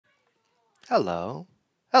Hello.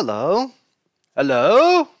 Hello.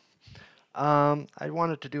 Hello. I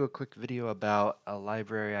wanted to do a quick video about a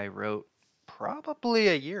library I wrote probably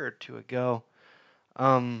a year or two ago.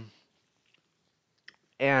 Um,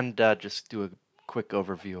 and just do a quick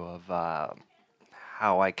overview of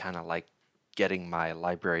how I kind of like getting my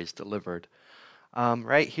libraries delivered.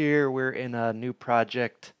 Right here, we're in a new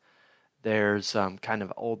project. There's kind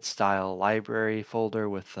of old style library folder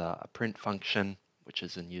with a print function, which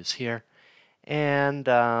is in use here. And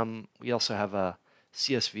we also have a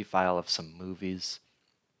CSV file of some movies.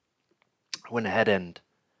 I went ahead and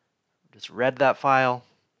just read that file,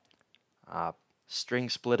 string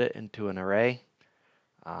split it into an array.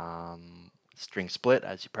 String split,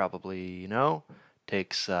 as you probably know,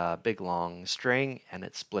 takes a big long string and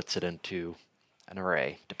it splits it into an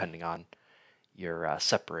array depending on your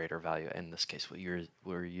separator value. In this case,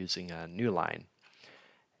 we're using a new line.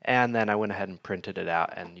 And then I went ahead and printed it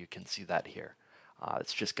out, and you can see that here.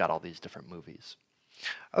 It's just got all these different movies.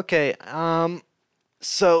 Okay,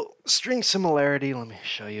 so string similarity, let me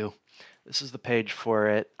show you. This is the page for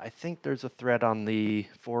it. I think there's a thread on the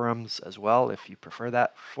forums as well if you prefer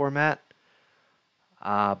that format,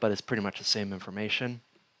 but it's pretty much the same information.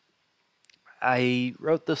 I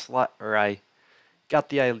wrote this I got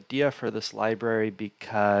the idea for this library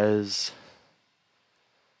because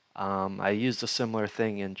I used a similar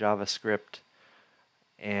thing in JavaScript,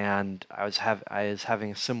 and I was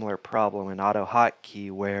having a similar problem in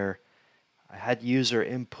AutoHotkey where I had user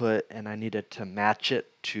input and I needed to match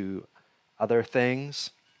it to other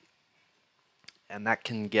things, and that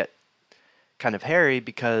can get kind of hairy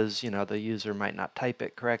because the user might not type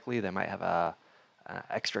it correctly. They might have a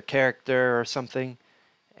extra character or something.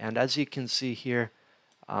 And as you can see here,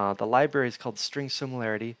 the library is called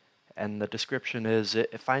string-similarity, and the description is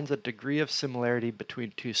it finds a degree of similarity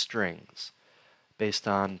between two strings based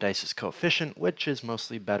on Dice's coefficient, which is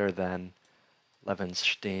mostly better than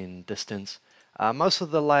Levenshtein distance. Most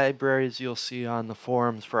of the libraries you'll see on the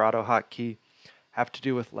forums for AutoHotkey have to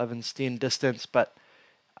do with Levenshtein distance, but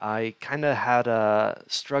I kind of had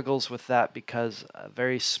struggles with that because a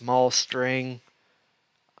very small string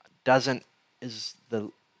is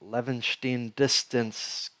the Levenshtein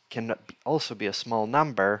distance can also be a small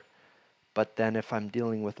number, but then if I'm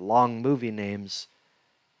dealing with long movie names,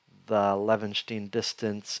 the Levenshtein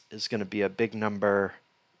distance is going to be a big number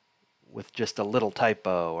with just a little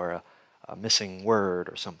typo or a missing word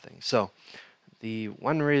or something. So the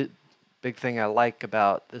one big thing I like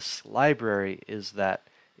about this library is that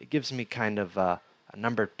it gives me kind of a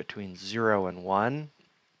number between 0 and 1,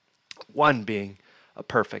 1 being a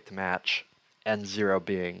perfect match and 0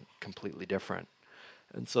 being completely different.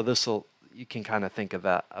 And so you can kind of think of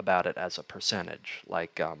about it as a percentage,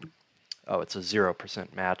 like it's a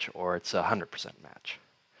 0% match or it's a 100% match,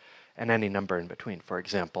 and any number in between. For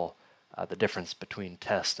example, the difference between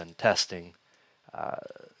test and testing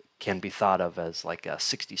can be thought of as like a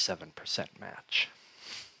 67% match.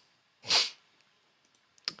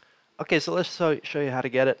 Okay, so let's show you how to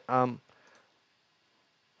get it.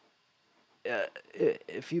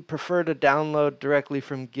 If you prefer to download directly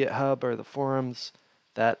from GitHub or the forums,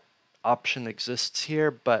 that option exists here,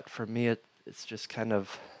 but for me it's just kind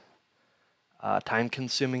of time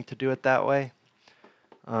consuming to do it that way.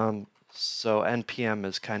 So NPM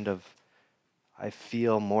is kind of, I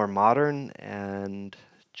feel, more modern and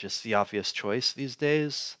just the obvious choice these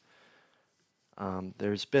days.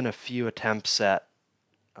 There's been a few attempts at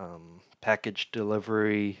package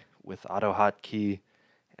delivery with AutoHotkey,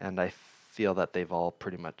 and I feel that they've all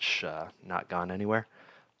pretty much not gone anywhere.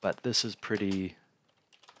 But this is pretty,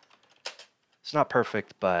 it's not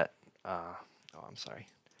perfect, but, oh, I'm sorry.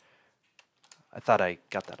 I thought I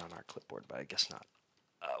got that on our clipboard, but I guess not.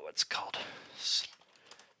 What's it called?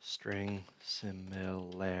 String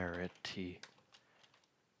similarity.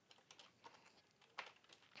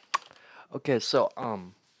 Okay, so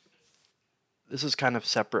this is kind of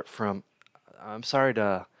separate from, I'm sorry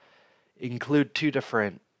to include two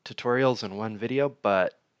different tutorials in one video,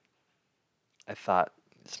 but I thought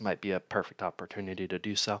this might be a perfect opportunity to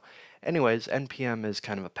do so. Anyways, NPM is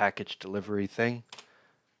kind of a package delivery thing,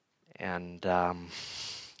 and it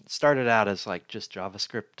started out as like just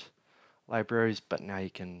JavaScript libraries, but now you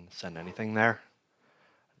can send anything there.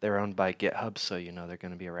 They're owned by GitHub, so you know they're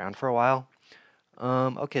going to be around for a while.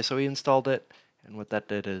 Okay, so we installed it, and what that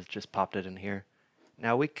did is just popped it in here.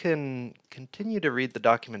 Now we can continue to read the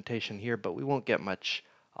documentation here, but we won't get much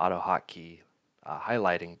AutoHotkey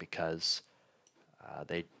highlighting because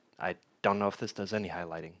I don't know if this does any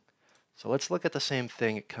highlighting. So let's look at the same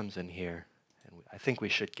thing. It comes in here, and I think we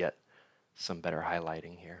should get some better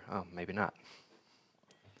highlighting here. Oh, maybe not.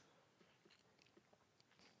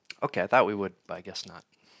 Okay, I thought we would, but I guess not.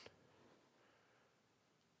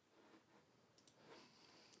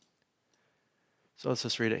 So let's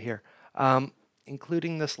just read it here.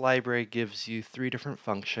 Including this library gives you 3 different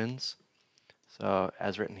functions. So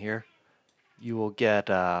as written here, you will get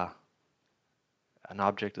an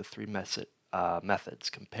object with 3 methods: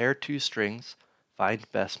 compare 2 strings,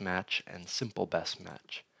 find best match, and simple best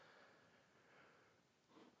match.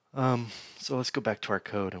 So let's go back to our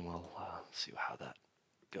code and we'll see how that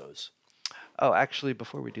goes. Oh, actually,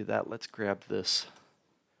 before we do that, let's grab this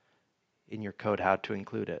in your code, how to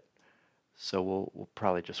include it. So we'll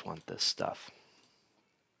probably just want this stuff.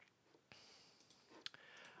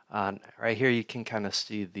 Right here you can kind of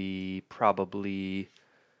see the probably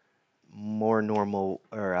more normal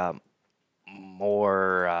or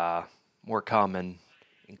more common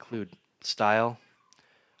include style.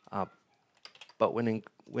 But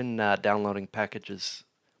when downloading packages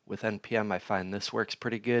with npm, I find this works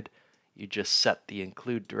pretty good. You just set the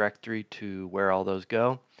include directory to where all those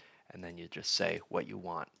go, and then you just say what you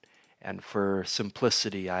want. And for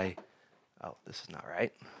simplicity, oh, this is not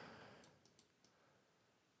right.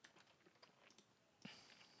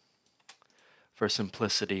 For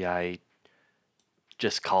simplicity, I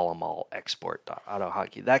just call them all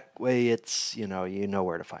export.AutoHotkey. That way it's, you know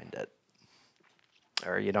where to find it.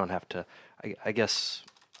 Or you don't have to, I guess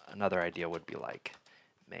another idea would be like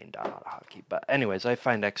main.AutoHotkey. But anyways, I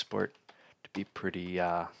find export to be pretty,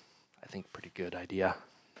 I think pretty good idea.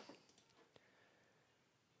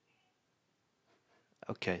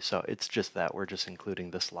 Okay, so it's just that we're just including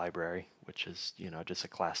this library, which is, just a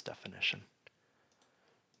class definition.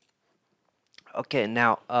 Okay,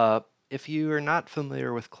 now, if you are not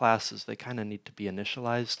familiar with classes, they kind of need to be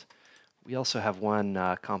initialized. We also have one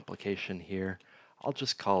complication here. I'll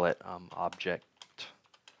just call it object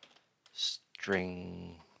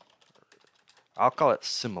string. I'll call it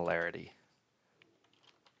similarity,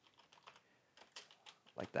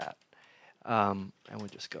 like that. And we'll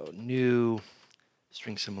just go new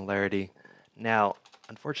string similarity. Now,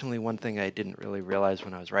 unfortunately, one thing I didn't really realize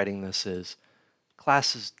when I was writing this is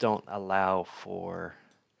classes don't allow for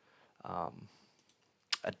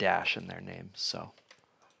a dash in their name. So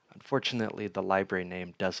unfortunately, the library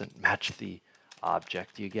name doesn't match the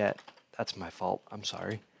object you get. That's my fault. I'm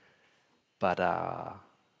sorry. But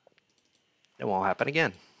it won't happen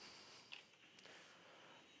again.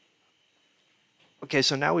 Okay,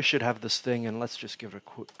 so now we should have this thing, and let's just give it a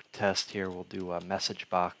quick test here. We'll do a message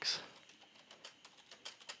box.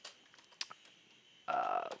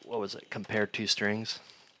 What was it? Compare 2 strings.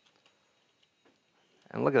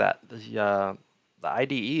 And look at that. The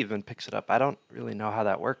IDE even picks it up. I don't really know how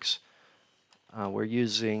that works. We're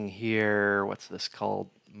using here, what's this called?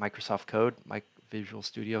 Microsoft Code, Visual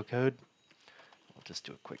Studio Code. We'll just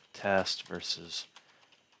do a quick test versus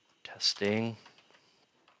testing.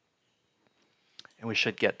 And we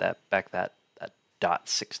should get that back that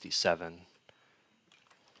 .67.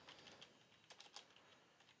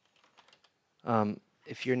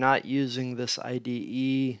 If you're not using this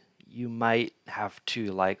IDE, you might have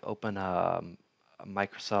to like open a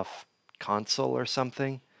Microsoft console or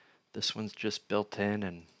something. This one's just built in,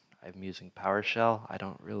 and I'm using PowerShell. I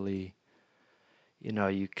don't really,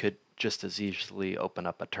 you could just as easily open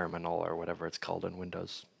up a terminal or whatever it's called in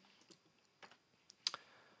Windows.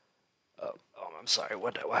 Oh, I'm sorry.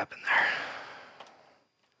 What happened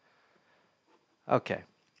there? Okay.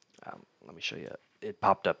 Let me show you. It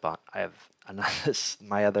popped up on. I have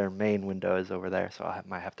my other main window is over there, so I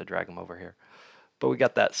might have to drag them over here. But we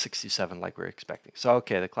got that 67 like we were expecting. So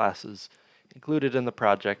okay, the class is included in the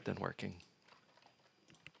project and working.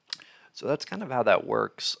 So that's kind of how that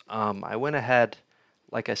works. I went ahead,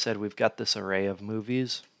 like I said, we've got this array of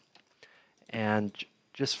movies, and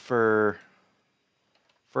just for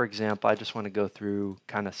example, I just want to go through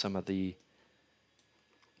kind of some of the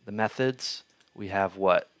methods. We have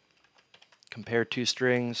what? Compare 2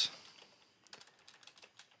 strings.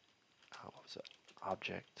 What was it?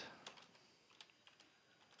 Object.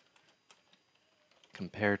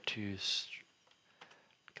 Compare 2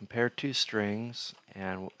 strings,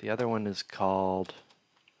 and the other one is called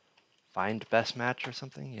find best match or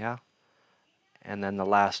something, yeah. And then the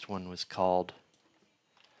last one was called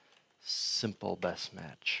simple best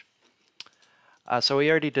match. So we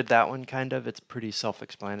already did that one kind of. It's pretty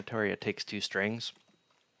self-explanatory. It takes 2 strings.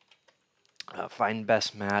 Find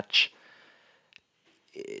best match.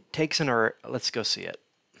 It takes an array. Let's go see it.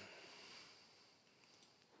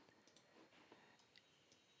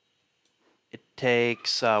 It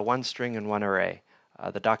takes 1 string and 1 array.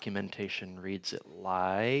 The documentation reads it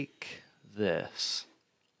like this.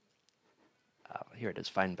 Here it is,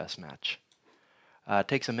 find best match.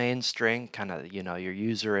 Takes a main string, kind of, your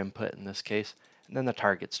user input in this case, and then the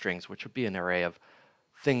target strings, which would be an array of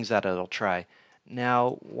things that it'll try.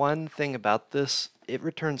 Now, one thing about this, it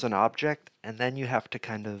returns an object, and then you have to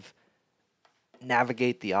kind of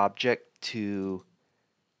navigate the object to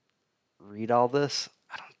read all this.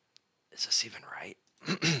 Is this even right?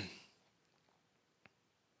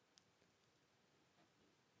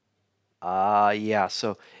 Yeah,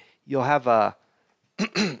 so you'll have a,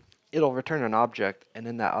 it'll return an object, and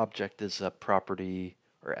in that object is a property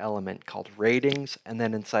or element called ratings, and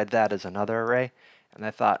then inside that is another array. And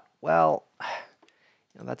I thought, well,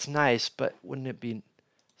 that's nice, but wouldn't it be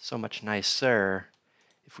so much nicer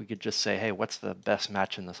if we could just say, hey, what's the best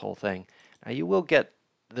match in this whole thing? Now you will get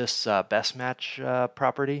this best match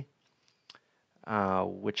property,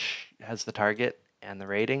 which has the target and the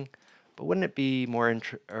rating. But wouldn't it be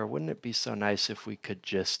wouldn't it be so nice if we could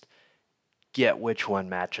just get which one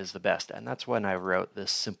matches the best? And that's when I wrote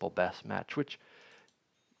this simple best match, which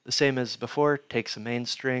the same as before, takes a main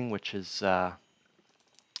string, which is a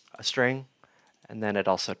string, and then it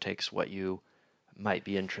also takes what you might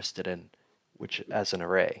be interested in, which as an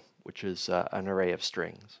array, which is an array of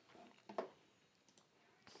strings.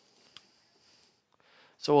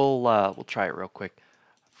 So we'll try it real quick.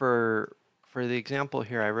 For the example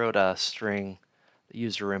here, I wrote a string, the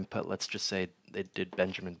user input. Let's just say they did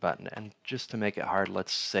Benjamin Button, and just to make it hard,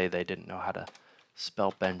 let's say they didn't know how to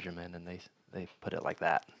spell Benjamin, and they put it like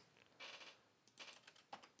that.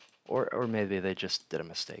 Or maybe they just did a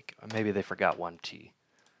mistake. Or maybe they forgot one T.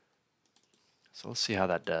 So let's see how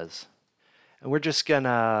that does. And we're just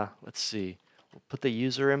gonna, let's see, we'll put the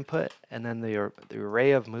user input, and then the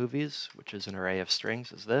array of movies, which is an array of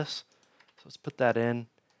strings, is this. So let's put that in,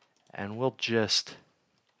 and we'll just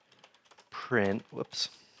print, whoops,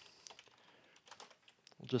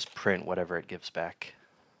 we'll just print whatever it gives back.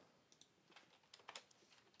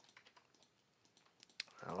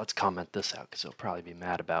 Let's comment this out because it'll probably be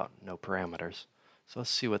mad about no parameters. So let's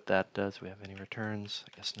see what that does. Do we have any returns?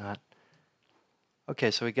 I guess not.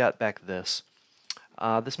 Okay, so we got back this.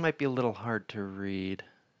 This might be a little hard to read.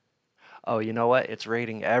 Oh, you know what? It's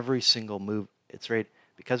rating every single move.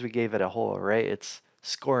 Because we gave it a whole array, it's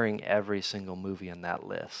scoring every single movie in that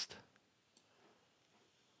list.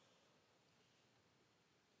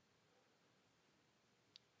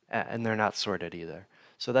 And they're not sorted either.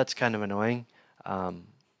 So that's kind of annoying.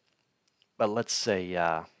 But let's say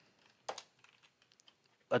you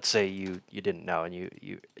didn't know, and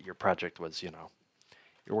your project was, you're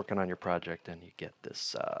working on your project, and you get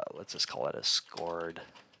this, let's just call it a scored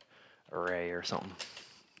array or something.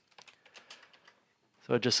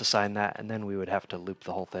 So just assign that, and then we would have to loop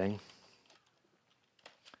the whole thing.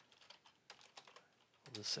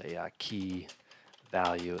 We'll just say key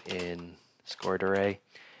value in scored array,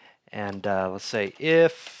 and let's say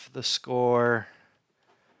if the score,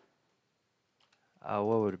 what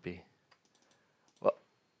would it be? Well,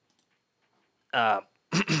 let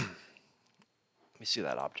me see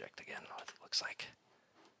that object again, what it looks like.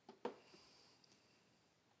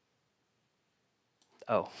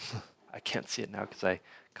 Oh, I can't see it now because I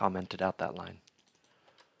commented out that line.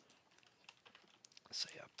 Let's say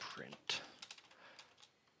a print.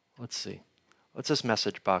 Let's see. Let's just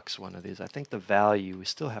message box one of these. I think the value we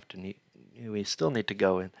still need to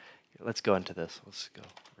go in. Let's go into this. Let's go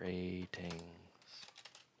ratings.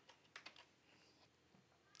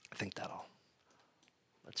 I think that'll.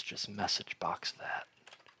 Let's just message box that.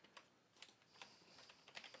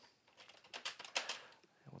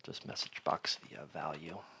 And we'll just message box the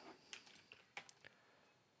value.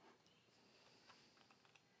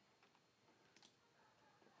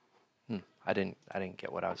 I didn't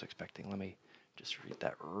get what I was expecting. Let me just read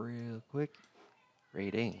that real quick.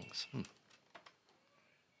 Ratings. Well,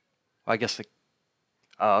 I guess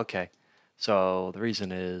oh, okay. So the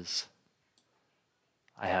reason is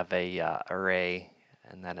I have a array,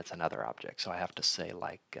 and then it's another object. So I have to say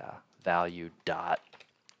like value dot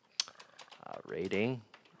rating.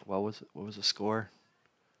 What was the score?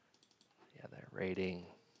 Yeah, the rating.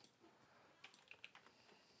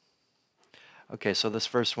 Okay, so this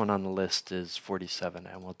first one on the list is 47,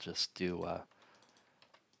 and we'll just do,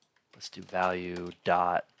 let's do value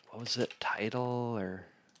dot, what was it, title or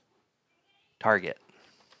target.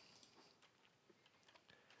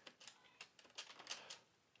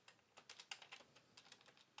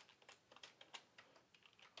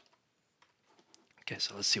 Okay,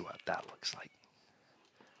 so let's see what that looks like.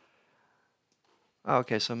 Oh,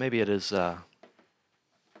 okay, so maybe it is value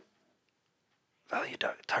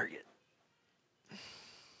dot target.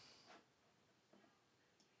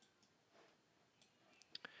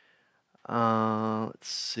 Let's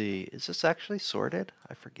see. Is this actually sorted?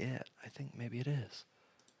 I forget. I think maybe it is.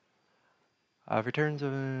 Returns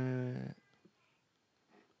of...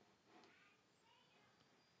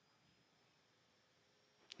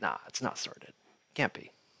 Nah, it's not sorted. Can't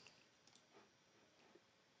be.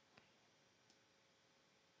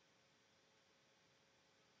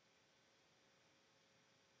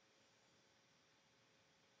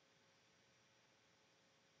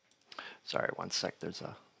 Sorry, one sec. There's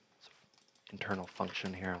a internal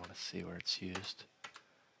function here. I want to see where it's used.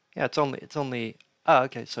 Yeah, it's only. Oh,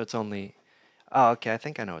 okay. So it's only. Oh, okay. I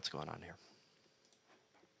think I know what's going on here.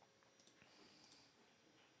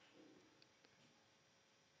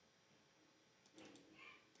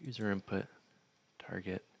 User input,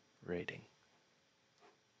 target, rating.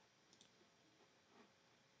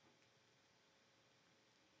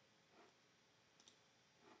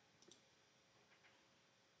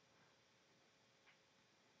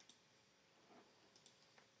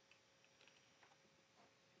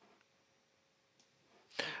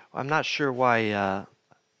 I'm not sure why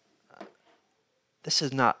this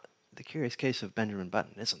is not The Curious Case of Benjamin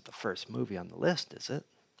Button isn't the first movie on the list, is it?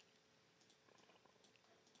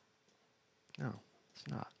 No, it's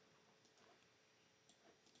not.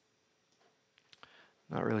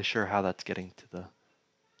 Not really sure how that's getting to the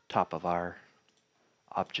top of our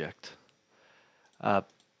object.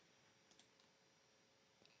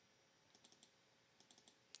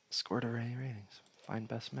 Scored array ratings. Find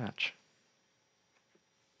best match.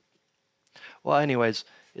 Well, anyways,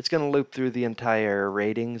 it's going to loop through the entire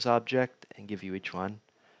ratings object and give you each one.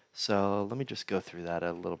 So let me just go through that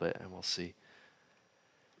a little bit and we'll see.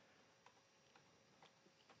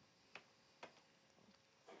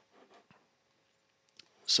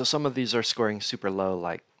 So some of these are scoring super low,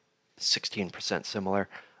 like 16% similar.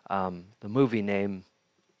 The movie name,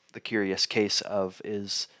 The Curious Case of,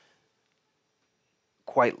 is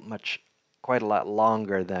quite a lot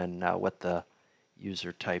longer than what the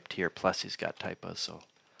user typed here. Plus, he's got typos. So,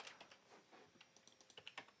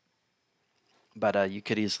 but you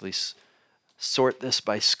could easily sort this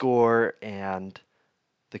by score, and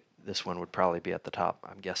this one would probably be at the top,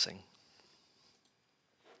 I'm guessing.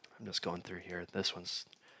 I'm just going through here. This one's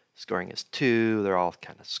scoring is 2. They're all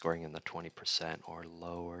kind of scoring in the 20% or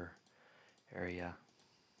lower area.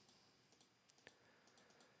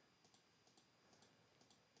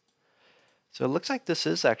 So it looks like this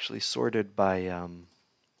is actually sorted by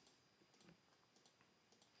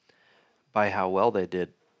how well they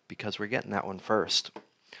did, because we're getting that one first.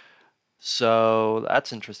 So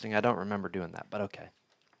that's interesting. I don't remember doing that, but okay.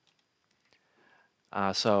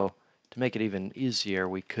 So to make it even easier,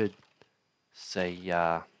 we could say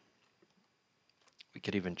we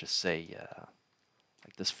could even just say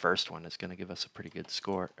like this first one is going to give us a pretty good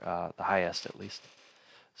score, the highest at least.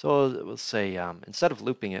 So we'll say instead of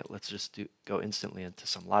looping it, let's just go instantly into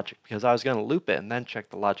some logic, because I was going to loop it and then check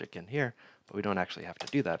the logic in here, but we don't actually have to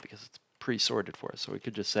do that because it's pre-sorted for us. So we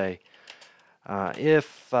could just say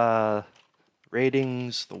if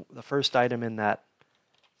ratings, the first item in that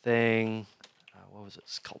thing, what was it?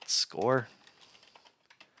 It's called score.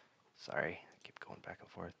 Sorry, I keep going back and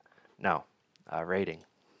forth. No, rating.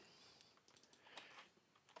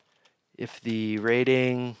 If the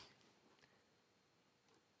rating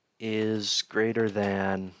is greater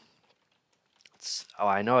than,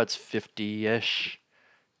 I know it's 50-ish,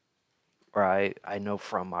 or I know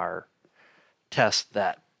from our test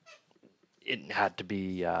that it had to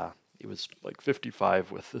be, it was like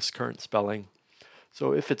 55 with this current spelling.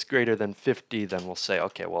 So if it's greater than 50, then we'll say,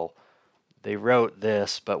 okay, well, they wrote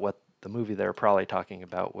this, but what the movie they were probably talking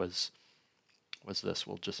about was this.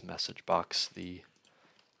 We'll just message box the,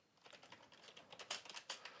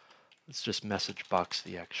 let's just message box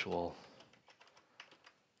the actual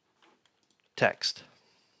text.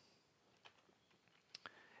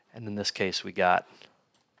 And in this case, we got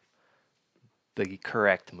the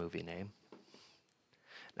correct movie name.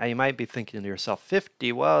 Now you might be thinking to yourself,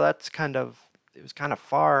 50, well, that's it was kind of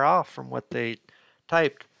far off from what they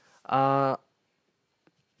typed.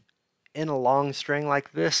 In a long string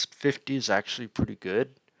like this, 50 is actually pretty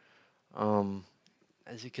good.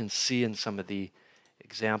 As you can see in some of the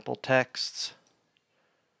example texts,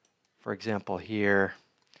 for example here,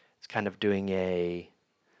 it's kind of doing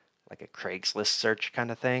like a Craigslist search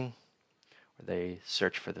kind of thing, where they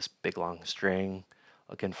search for this big long string,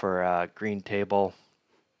 looking for a green table,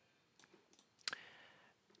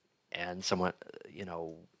 and someone,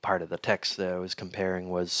 part of the text that I was comparing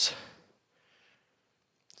was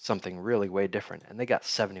something really way different, and they got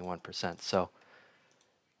 71%. So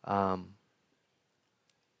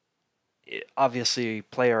obviously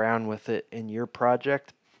play around with it in your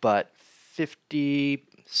project, but 50,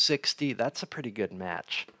 60, that's a pretty good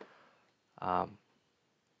match.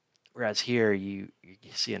 Whereas here you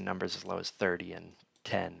see in numbers as low as 30 and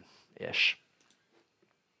 10-ish.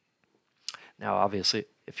 Now obviously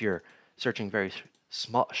if you're searching very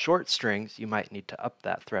short strings, you might need to up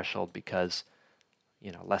that threshold because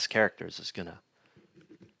less characters is going to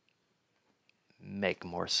make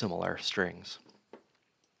more similar strings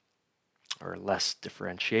or less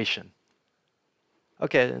differentiation.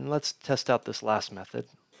 Okay, and let's test out this last method,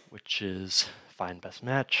 which is find best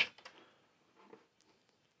match.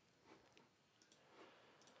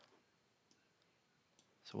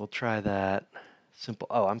 So we'll try that simple.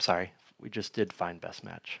 Oh, I'm sorry. We just did find best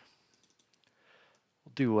match.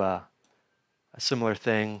 We'll do a similar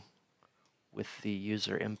thing with the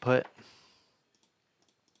user input.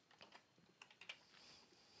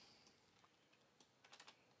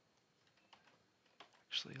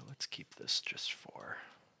 Actually, let's keep this just for...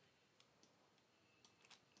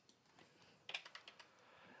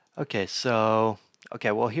 Okay, so,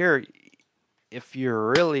 well here, if you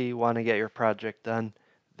really want to get your project done,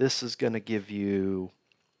 this is going to give you,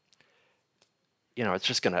 it's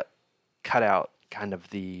just going to cut out kind of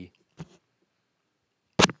it's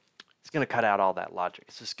going to cut out all that logic.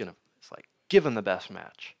 It's just going to, it's like, give them the best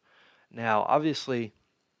match. Now, obviously,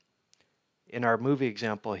 in our movie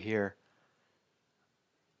example here,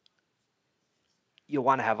 you'll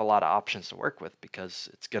want to have a lot of options to work with because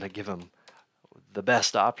it's going to give them the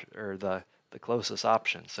best option or the closest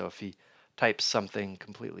option. So if he types something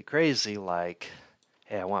completely crazy like,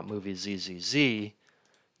 hey, I want movie ZZZ,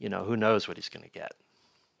 who knows what he's going to get.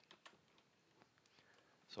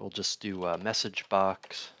 So we'll just do a message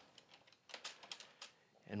box.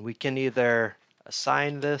 And we can either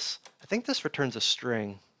assign this. I think this returns a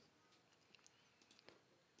string.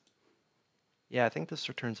 Yeah, I think this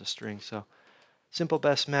returns a string. So simple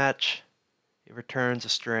best match, it returns a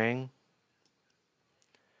string.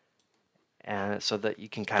 And so that you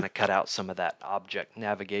can kind of cut out some of that object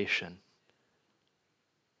navigation.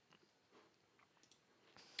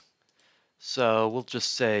 So we'll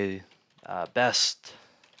just say best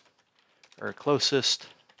or closest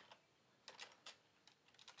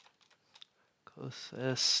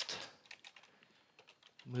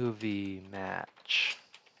movie match.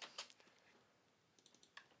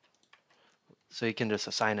 So you can just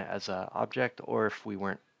assign it as an object, or if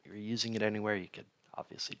you're using it anywhere, you could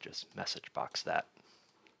obviously just message box that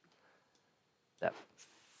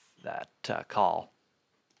call.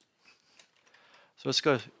 So let's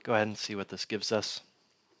go ahead and see what this gives us.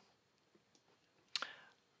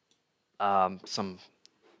 Let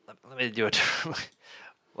me do it.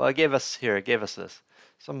 Well, it gave us this.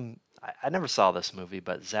 I never saw this movie,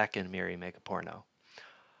 but Zach and Miri make a porno.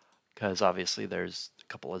 Because obviously there's a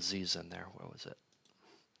couple of Z's in there. What was it?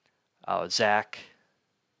 Oh, Zach.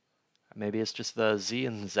 Maybe it's just the Z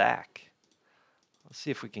and Zach. Let's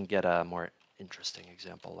see if we can get a more interesting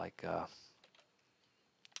example. Like, let's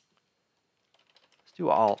do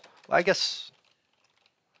all. Well, I guess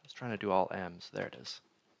I was trying to do all M's. There it is.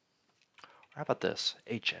 Or how about this?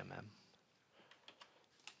 HMM.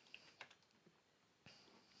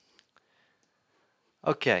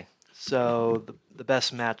 Okay, so the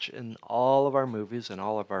best match in all of our movies,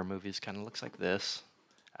 kind of looks like this,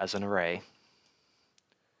 as an array.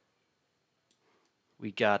 We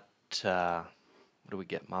got, what do we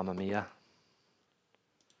get, Mamma Mia?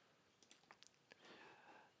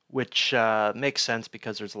 Which makes sense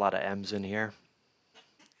because there's a lot of M's in here.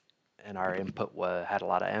 And our input had a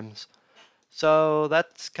lot of M's. So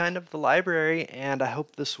that's kind of the library, and I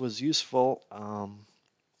hope this was useful.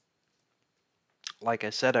 Like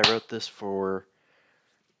I said, I wrote this for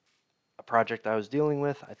a project I was dealing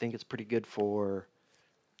with. I think it's pretty good for,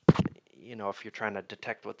 if you're trying to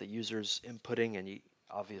detect what the user's inputting, and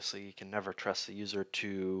obviously you can never trust the user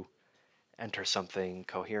to enter something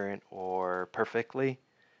coherent or perfectly.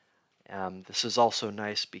 This is also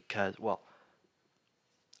nice because, well,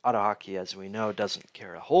 AutoHotkey, as we know, doesn't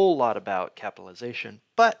care a whole lot about capitalization,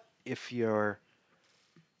 but if your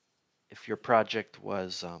project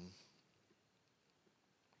was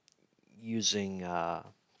using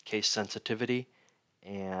case sensitivity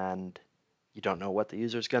and you don't know what the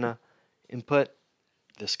user's gonna input,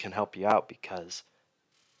 this can help you out because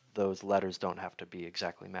those letters don't have to be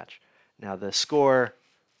exactly matched. Now the score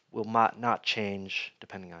will not change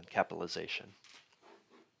depending on capitalization.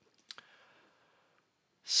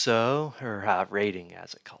 So, or rating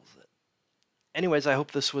as it calls it. Anyways, I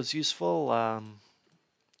hope this was useful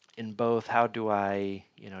in both how do I,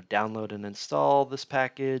 download and install this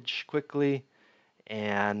package quickly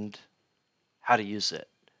and how to use it.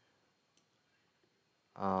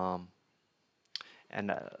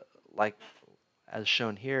 And like as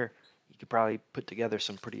shown here, you could probably put together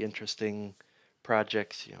some pretty interesting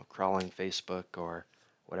projects, crawling Facebook or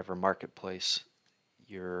whatever marketplace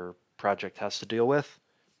your project has to deal with.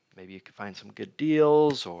 Maybe you could find some good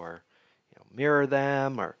deals, or mirror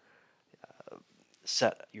them, or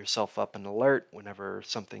set yourself up an alert whenever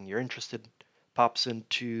something you're interested pops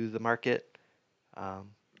into the market.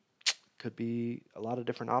 Could be a lot of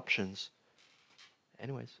different options.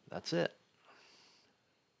 Anyways, that's it.